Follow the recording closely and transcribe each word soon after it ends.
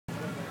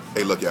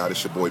Hey, look, y'all,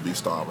 this your boy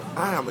BeStarvin.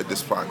 I am at this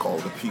spot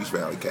called the Peace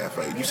Valley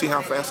Cafe. You see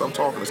how fast I'm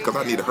talking? It's because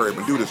I need to hurry up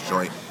and do this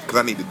joint because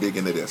I need to dig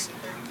into this.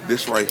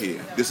 This right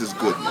here, this is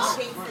goodness.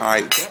 All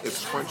right,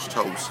 it's French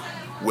toast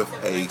with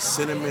a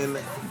cinnamon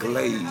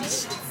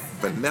glaze,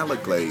 vanilla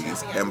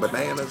glaze, and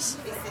bananas.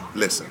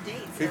 Listen,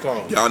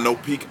 y'all know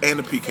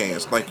the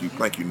pecans. Thank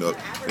you, Nook.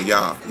 And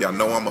y'all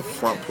know I'm a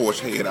front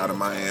porch head out of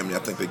Miami. I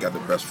think they got the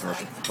best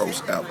French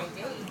toast ever.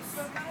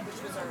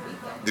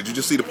 Did you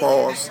just see the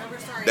pause?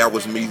 That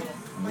was me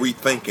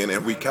rethinking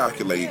and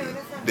recalculating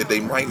that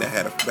they might not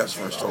have the best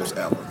French toast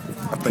ever.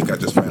 I think I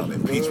just found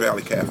it. Peach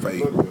Valley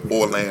Cafe,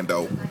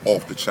 Orlando,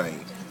 off the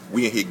chain.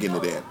 We in here getting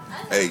it in.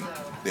 Hey,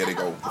 there they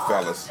go, the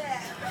fellas.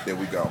 There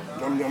we go.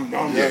 Yum, yum,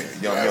 yum. Yeah,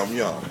 yum, yum,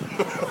 yum.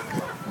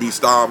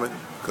 BeStarvin,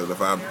 because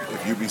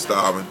if you be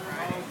starving,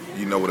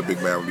 you know what a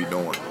big man will be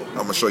doing. I'm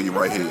going to show you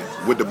right here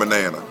with the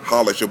banana.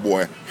 Holla at your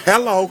boy.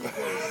 Hello.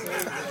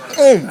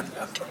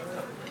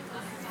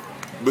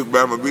 Big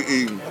man will be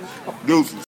eating. Deuces.